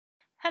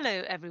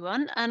Hello,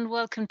 everyone, and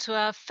welcome to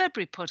our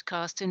February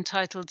podcast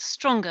entitled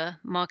Stronger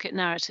Market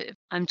Narrative.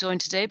 I'm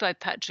joined today by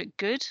Patrick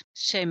Good,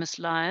 Seamus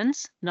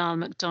Lyons, Niall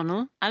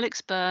McDonnell, Alex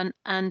Byrne,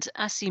 and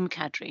Asim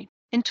Kadri.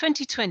 In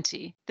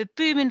 2020, the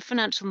boom in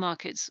financial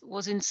markets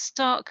was in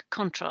stark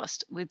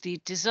contrast with the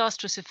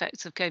disastrous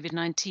effects of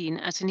COVID-19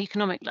 at an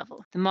economic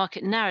level. The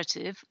market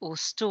narrative, or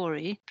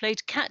story,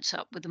 played catch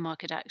up with the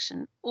market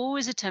action,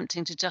 always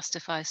attempting to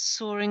justify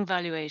soaring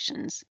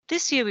valuations.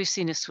 This year we've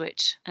seen a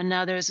switch, and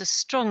now there is a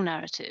strong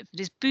narrative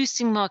that is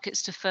boosting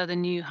markets to further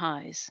new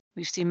highs.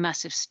 We've seen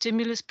massive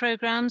stimulus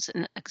programs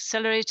and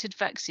accelerated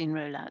vaccine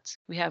rollouts.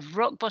 We have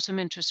rock bottom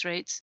interest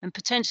rates and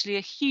potentially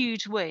a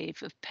huge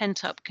wave of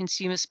pent up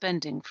consumer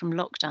spending from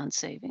lockdown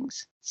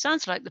savings.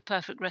 Sounds like the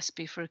perfect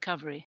recipe for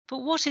recovery. But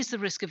what is the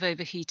risk of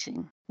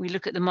overheating? We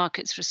look at the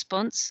market's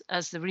response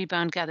as the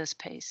rebound gathers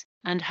pace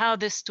and how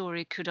this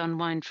story could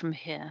unwind from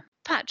here.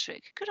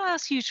 Patrick, could I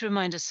ask you to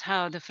remind us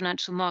how the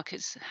financial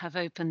markets have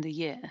opened the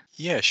year?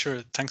 Yeah,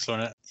 sure. Thanks,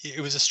 Lorna. It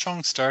was a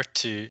strong start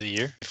to the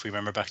year. If we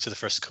remember back to the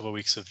first couple of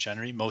weeks of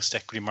January, most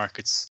equity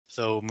markets,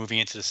 though moving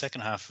into the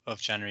second half of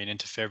January and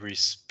into February,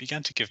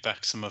 began to give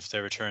back some of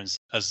their returns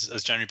as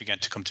January began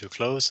to come to a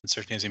close, and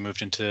certainly as we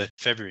moved into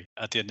February.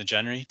 At the end of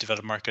January,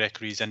 developed market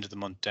equities ended the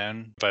month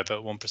down by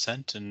about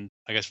 1%, and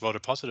I guess rather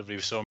positively,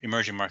 we saw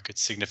emerging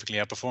markets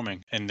significantly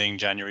outperforming, ending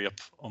January up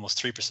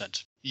almost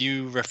 3%.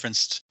 You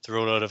referenced the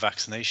rollout of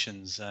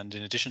vaccinations, and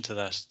in addition to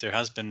that, there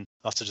has been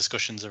lots of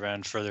discussions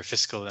around further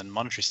fiscal and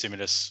monetary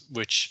stimulus,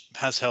 which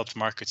has helped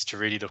markets to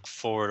really look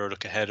forward or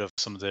look ahead of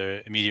some of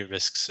the immediate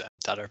risks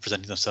that are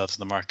presenting themselves in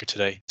the market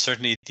today.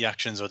 Certainly, the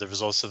actions or the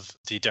results of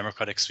the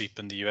Democratic sweep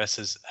in the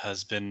US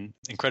has been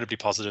incredibly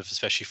positive,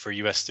 especially for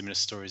US stimulus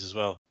stories as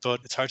well. But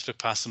it's hard to look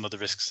past some of the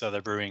risks that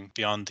are brewing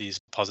beyond these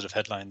positive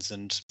headlines.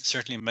 And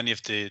certainly many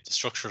of the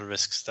structural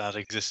risks that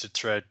existed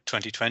throughout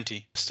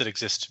 2020 still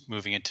exist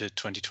moving into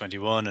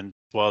 2021. And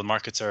while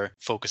markets are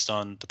focused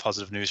on the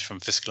positive news from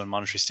fiscal and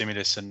monetary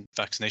stimulus and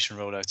vaccination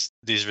rollouts,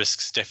 these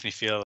risks definitely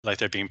feel like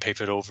they're being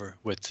papered over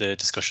with the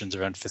discussions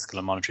around fiscal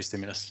and monetary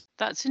stimulus.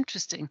 That's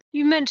interesting.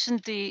 You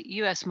mentioned the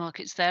US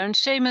markets there, and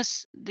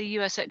Seamus, the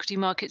US equity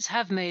markets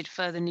have made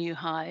further new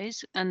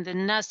highs, and the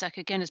NASDAQ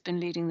again has been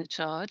leading the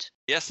charge.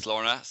 Yes,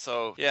 Lorna.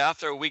 So,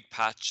 after a weak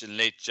patch in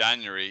late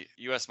January,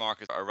 US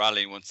markets are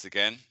rallying once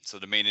again. So,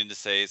 the main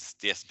indices,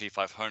 the S&P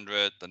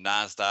 500, the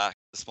NASDAQ,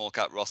 the small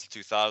cap Russell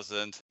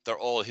 2000, they're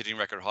all hitting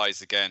record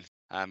highs again.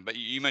 But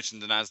you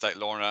mentioned the NASDAQ,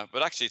 Lorna,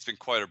 but actually it's been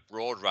quite a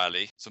broad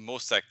rally. So,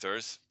 most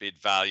sectors, be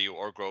it value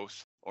or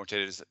growth,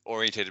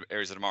 orientated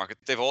areas of the market,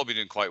 they've all been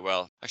doing quite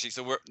well. Actually,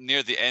 so we're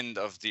near the end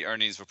of the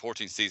earnings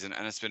reporting season,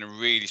 and it's been a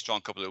really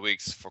strong couple of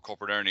weeks for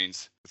corporate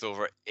earnings, with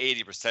over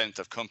 80%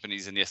 of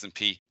companies in the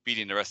S&P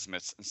beating their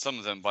estimates, and some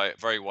of them by a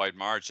very wide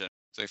margin.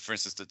 So, for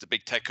instance, the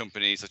big tech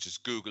companies such as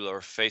Google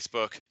or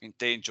Facebook,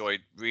 they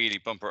enjoyed really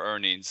bumper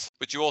earnings.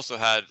 But you also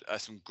had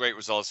some great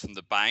results from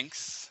the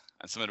banks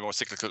and some of the more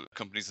cyclical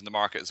companies in the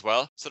market as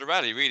well. So the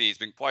rally really has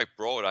been quite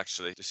broad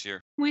actually this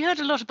year. We heard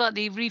a lot about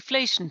the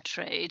reflation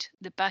trade,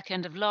 the back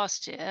end of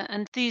last year,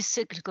 and these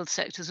cyclical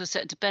sectors were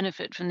set to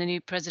benefit from the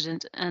new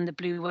president and the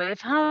blue wave.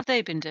 How have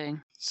they been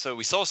doing? So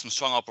we saw some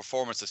strong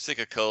outperformance of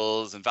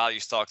cyclicals and value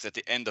stocks at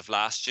the end of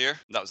last year.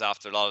 That was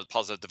after a lot of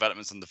positive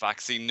developments in the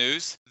vaccine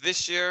news.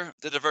 This year,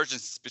 the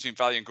divergence between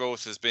value and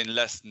growth has been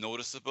less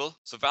noticeable.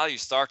 So value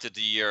started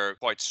the year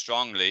quite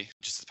strongly.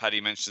 Just as Paddy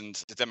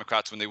mentioned, the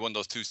Democrats, when they won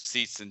those 2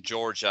 seats in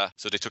Georgia,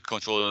 so they took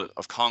control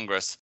of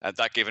Congress,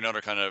 that gave another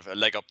kind of a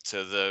leg up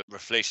to the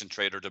reflation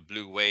trade or the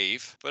blue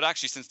wave. But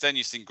actually, since then,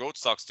 you've seen growth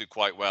stocks do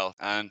quite well.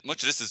 And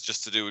much of this is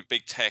just to do with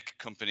big tech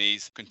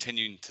companies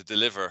continuing to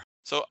deliver.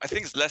 So I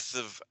think it's less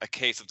of a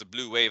case of the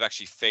blue wave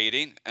actually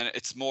fading, and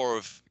it's more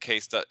of a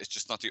case that it's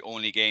just not the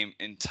only game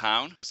in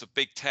town. So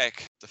big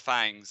tech, the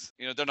FANGs,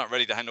 they're not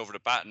ready to hand over the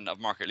baton of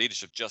market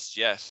leadership just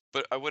yet.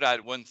 But I would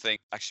add one thing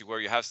actually where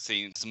you have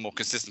seen some more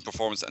consistent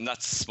performance, and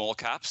that's small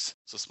caps.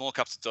 So small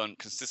caps have done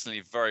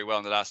consistently very well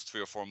in the last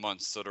 3 or 4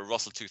 months. So the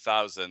Russell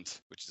 2000,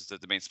 which is the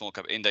main small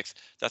cap index,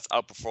 that's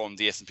outperformed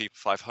the S&P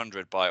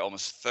 500 by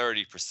almost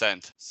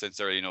 30% since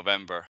early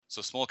November.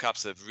 So small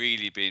caps have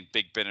really been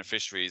big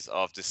beneficiaries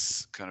of this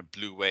kind of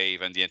blue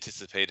wave and the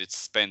anticipated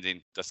spending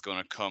that's going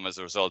to come as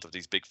a result of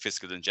these big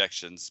fiscal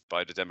injections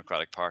by the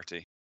Democratic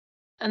Party.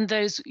 And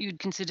those you'd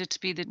consider to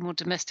be the more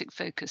domestic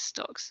focused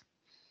stocks?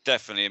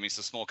 Definitely. I mean,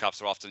 so small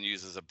caps are often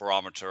used as a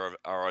barometer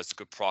or as a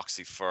good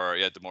proxy for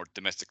the more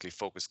domestically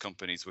focused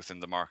companies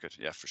within the market.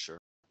 Yeah, for sure.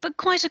 But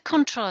quite a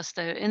contrast,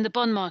 though, in the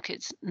bond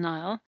markets,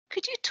 Niall.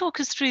 Could you talk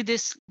us through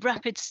this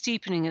rapid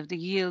steepening of the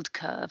yield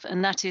curve?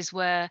 And that is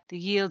where the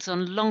yields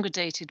on longer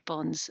dated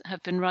bonds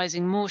have been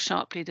rising more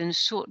sharply than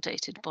short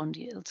dated bond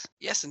yields.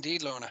 Yes,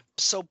 indeed, Lorna.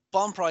 So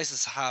bond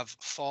prices have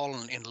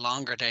fallen in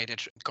longer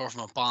dated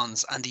government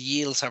bonds and the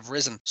yields have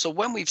risen. So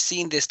when we've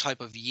seen this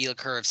type of yield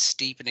curve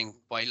steepening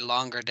by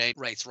longer date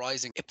rates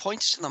rising, it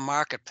points to the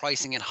market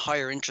pricing in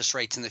higher interest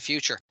rates in the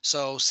future.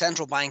 So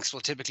central banks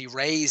will typically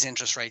raise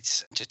interest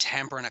rates to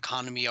temper an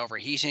economy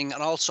overheating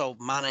and also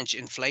manage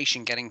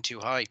inflation getting too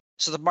high.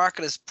 So the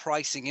market is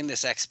pricing in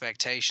this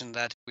expectation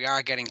that we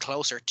are getting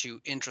closer to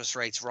interest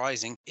rates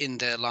rising in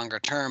the longer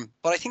term.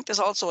 But I think there's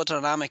also a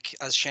dynamic,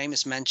 as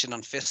Seamus mentioned,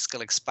 on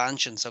fiscal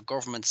expansion. So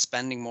government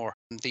spending more.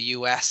 The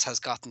US has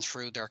gotten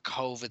through their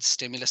COVID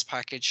stimulus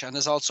package, and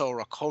there's also a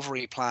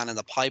recovery plan in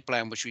the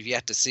pipeline, which we've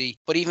yet to see.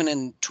 But even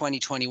in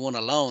 2021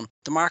 alone,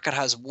 the market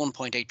has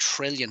 1.8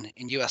 trillion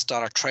in US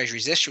dollar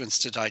treasuries issuance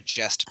to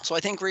digest. So I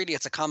think really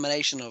it's a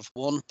combination of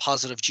one,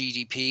 positive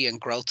GDP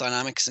and growth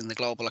dynamics in the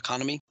global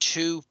economy,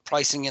 two,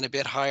 pricing in a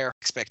bit higher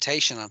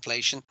expectation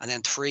inflation, and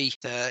then three,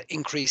 the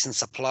increase in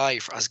supply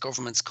as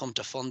governments come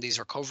to fund these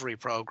recovery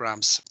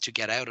programs to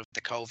get out of the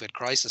COVID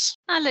crisis.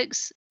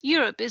 Alex,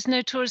 Europe is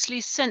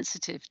notoriously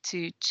sensitive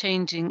to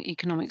changing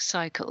economic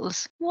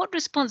cycles. What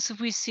response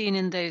have we seen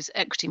in those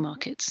equity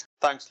markets?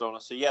 Thanks, Lorna.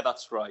 So yeah,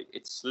 that's right.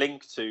 It's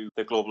linked to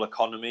the global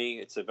economy.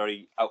 It's a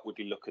very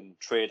outwardly looking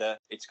trader.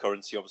 Its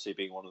currency obviously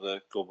being one of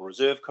the global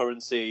reserve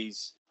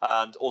currencies,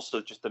 and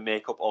also just the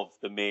makeup of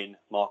the main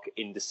market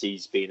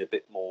indices being a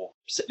bit more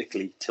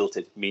cyclically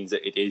tilted means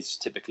that it is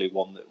typically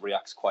one that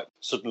reacts quite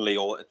suddenly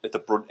or at the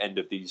brunt end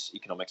of these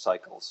economic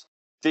cycles.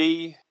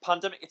 The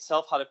pandemic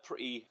itself had a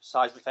pretty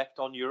sizable effect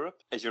on Europe.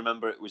 As you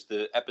remember, it was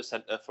the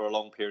epicenter for a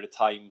long period of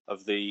time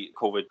of the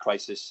COVID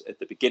crisis at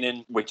the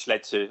beginning, which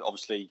led to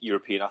obviously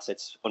European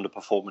assets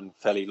underperforming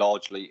fairly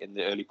largely in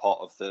the early part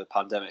of the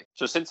pandemic.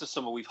 So since the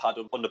summer, we've had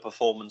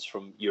underperformance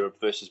from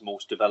Europe versus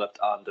most developed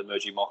and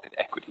emerging market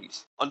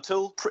equities.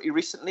 Until pretty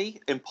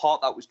recently, in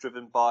part that was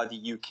driven by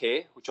the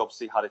UK, which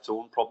obviously had its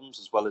own problems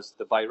as well as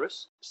the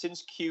virus.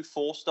 Since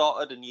Q4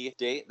 started and year to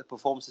date, the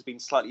performance has been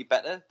slightly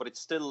better, but it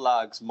still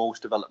lags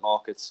most developed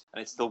markets,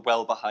 and it's still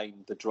well behind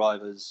the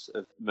drivers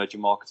of emerging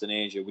markets in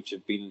Asia, which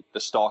have been the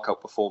stark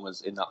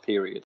outperformers in that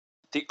period.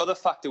 The other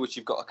factor which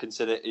you've got to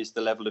consider is the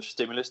level of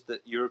stimulus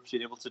that Europe's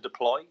been able to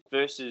deploy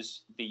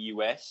versus the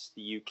US,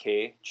 the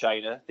UK,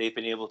 China. They've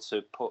been able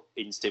to put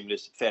in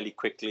stimulus fairly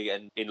quickly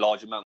and in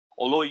large amounts.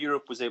 Although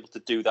Europe was able to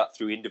do that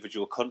through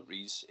individual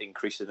countries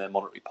increasing their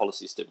monetary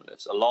policy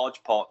stimulus, a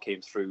large part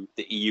came through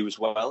the EU as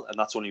well, and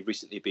that's only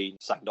recently been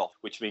signed off,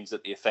 which means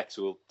that the effects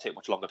will take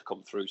much longer to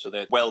come through. So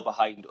they're well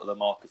behind other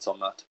markets on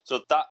that.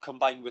 So that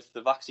combined with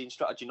the vaccine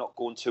strategy not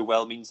going too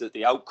well means that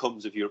the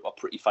outcomes of Europe are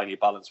pretty finely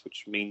balanced,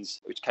 which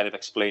kind of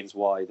explains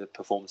why the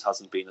performance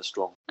hasn't been as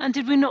strong. And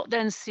did we not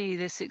then see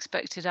this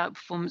expected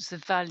outperformance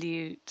of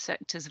value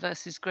sectors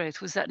versus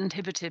growth? Was that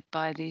inhibited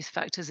by these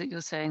factors that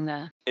you're saying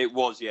there? It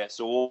was, yeah.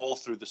 So all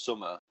through the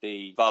summer,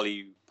 the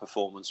value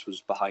performance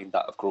was behind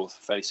that of growth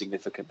very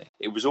significantly.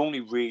 It was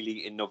only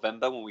really in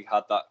November when we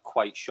had that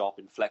quite sharp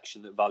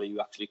inflection that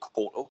value actually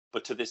caught up.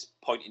 But to this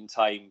point in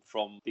time,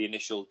 from the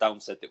initial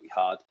downset that we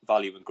had,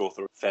 value and growth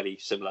are at fairly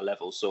similar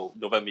levels. So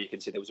November, you can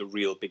see there was a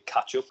real big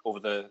catch-up. Over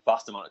the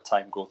vast amount of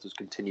time, growth has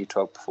continued to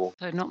outperform.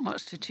 So not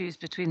much to choose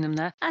between them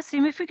there.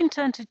 Asim, if we can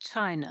turn to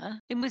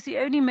China, it was the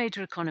only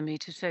major economy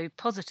to show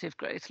positive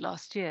growth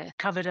last year,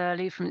 covered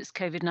early from its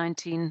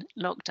COVID-19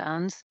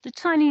 lockdowns. The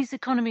Chinese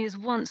economy is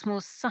once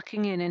more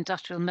sucking in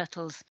industrial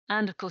metals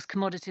and, of course,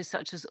 commodities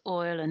such as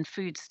oil and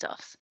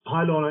foodstuffs.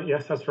 Hi, Lorna.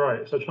 Yes, that's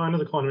right. So China's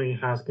economy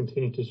has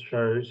continued to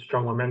show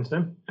strong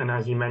momentum. And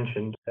as you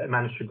mentioned, it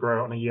managed to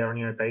grow on a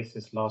year-on-year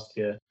basis last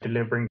year,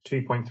 delivering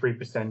 2.3%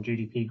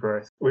 GDP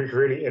growth, which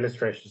really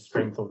illustrates the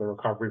strength of the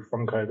recovery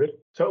from COVID.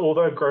 So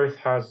although growth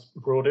has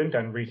broadened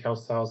and retail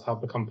sales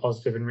have become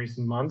positive in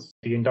recent months,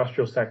 the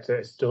industrial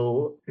sector is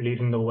still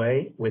leading the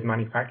way, with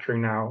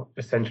manufacturing now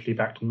essentially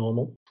back to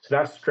normal. So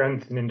that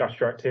strength in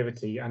industrial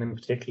activity, and in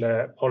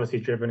particular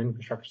policy-driven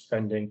infrastructure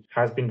spending,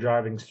 has been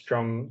driving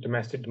strong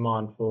domestic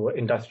demand for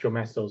industrial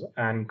metals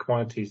and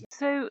commodities.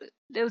 So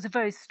there was a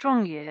very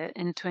strong year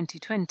in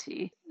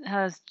 2020.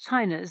 Has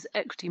China's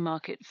equity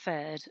market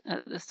fared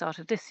at the start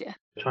of this year?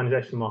 The Chinese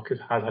equity market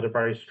has had a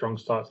very strong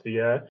start to the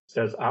year.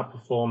 So it's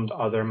outperformed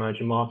other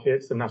emerging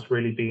markets, and that's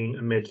really been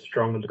amid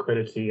strong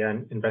liquidity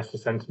and investor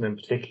sentiment,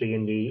 particularly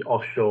in the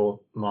offshore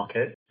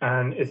market.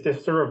 And it's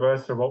just a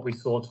reverse of what we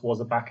saw towards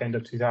the back end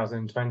of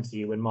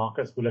 2020, when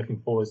markets were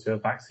looking forward to a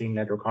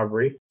vaccine-led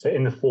recovery. So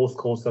in the fourth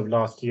quarter of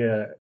last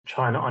year,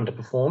 China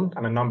underperformed,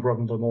 and a number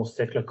of the more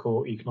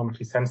cyclical,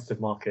 economically sensitive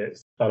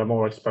markets that are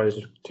more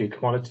exposed to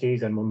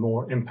commodities and were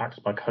more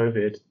impacted by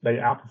COVID, they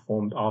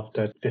outperformed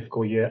after a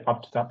difficult year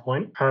up to that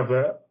point.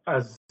 However,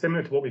 as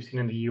similar to what we've seen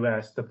in the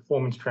US, the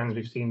performance trends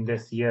we've seen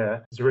this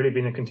year has really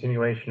been a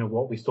continuation of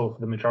what we saw for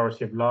the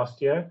majority of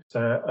last year.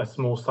 So a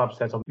small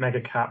subset of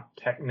mega cap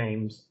tech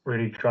names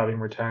really driving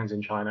returns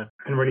in China.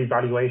 And really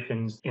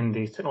valuations in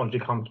these technology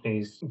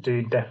companies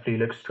do definitely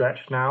look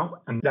stretched now.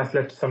 And that's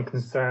led to some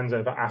concerns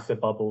over asset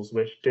bubbles,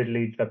 which did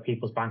lead the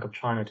People's Bank of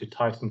China to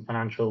tighten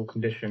financial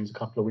conditions a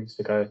couple of weeks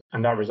ago.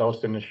 And that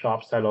resulted in a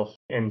sharp sell-off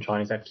in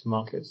Chinese equity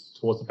markets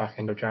towards the back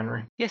end of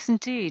January. Yes,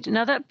 indeed.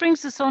 Now that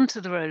brings us on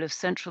to the role of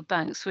central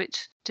banks course,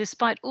 which,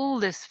 despite all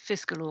this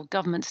fiscal or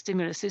government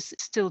stimulus, is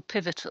still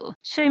pivotal.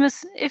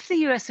 Seamus, if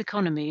the US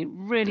economy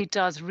really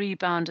does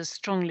rebound as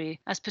strongly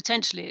as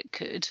potentially it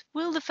could,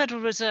 will the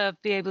Federal Reserve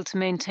be able to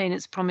maintain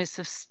its promise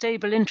of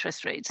stable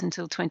interest rates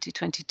until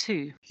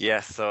 2022?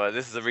 Yes, so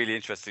this is a really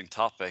interesting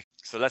topic.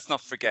 So let's not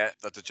forget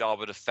that the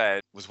job of the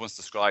Fed was once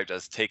described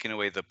as taking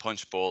away the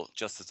punch bowl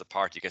just as the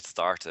party gets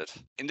started.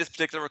 In this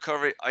particular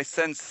recovery, I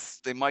sense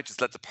they might just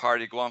let the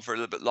party go on for a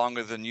little bit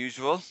longer than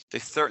usual. They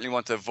certainly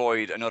want to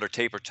avoid another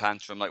taper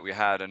tantrum like we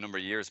had a number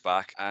of years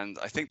back, and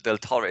I think they'll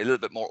tolerate a little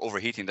bit more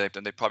overheating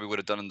than they probably would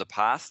have done in the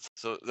past.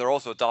 So they're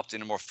also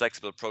adopting a more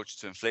flexible approach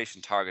to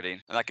inflation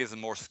targeting, and that gives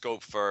them more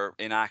scope for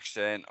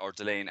inaction or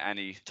delaying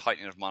any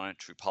tightening of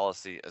monetary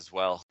policy as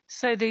well.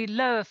 So the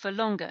lower for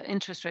longer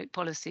interest rate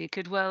policy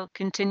could well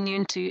continue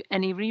into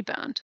any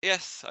rebound.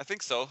 Yes, I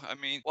think so. I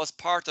mean, what's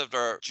part of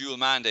their dual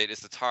mandate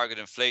is to target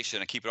inflation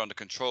and keep it under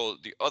control.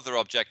 The other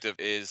objective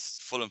is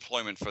full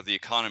employment for the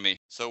economy.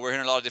 So we're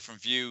hearing a lot of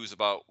different views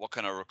about what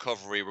kind of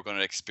recovery we're going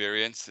to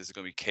experience. Is it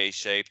going to be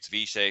K-shaped,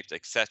 V-shaped,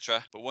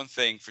 etc.? But one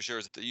thing for sure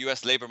is that the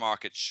US labor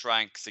market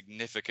shrank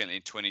significantly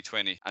in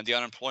 2020, and the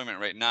unemployment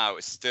rate now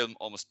is still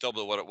almost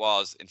double what it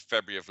was in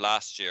February of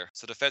last year.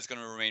 So the Fed's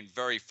going to remain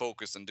very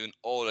focused on doing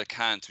all it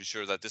can to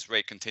ensure that this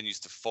rate continues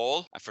to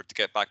fall and for it to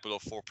get back below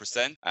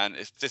 4%. And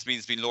if this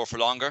means being lower for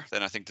longer,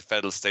 then I think the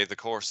Fed will stay the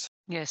course.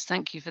 Yes,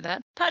 thank you for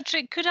that.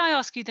 Patrick, could I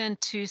ask you then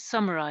to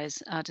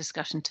summarise our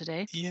discussion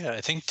today? Yeah,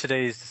 I think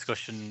today's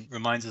discussion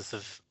reminds us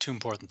of two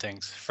important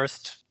things.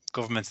 First,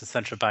 governments and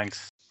central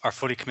banks are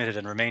fully committed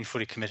and remain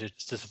fully committed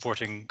to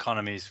supporting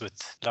economies with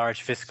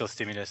large fiscal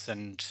stimulus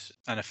and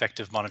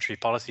effective monetary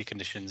policy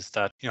conditions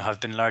that have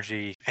been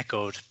largely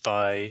echoed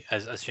by,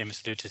 as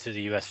Seamus alluded to,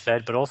 the US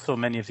Fed, but also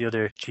many of the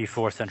other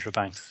G4 central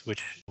banks,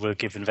 which will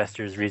give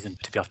investors reason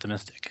to be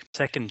optimistic.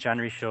 Second,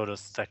 January showed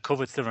us that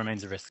COVID still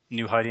remains a risk.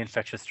 New highly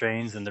infectious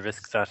strains and the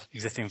risk that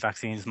existing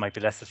vaccines might be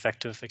less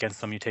effective against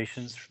some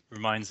mutations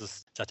reminds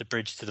us that the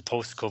bridge to the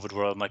post-COVID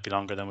world might be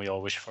longer than we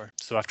all wish for.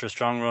 So after a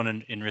strong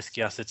run in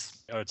risky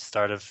assets at the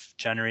start of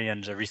January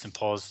and a recent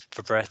pause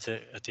for breath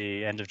at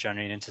the end of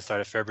January and into the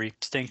start of February,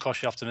 staying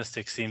cautiously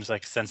optimistic seems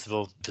like a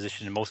sensible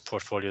position in most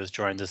portfolios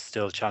during this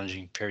still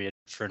challenging period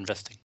for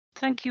investing.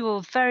 Thank you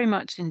all very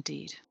much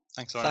indeed.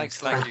 Thanks, Lorna.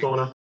 Thanks, Lorna. Thanks,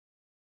 Lorna.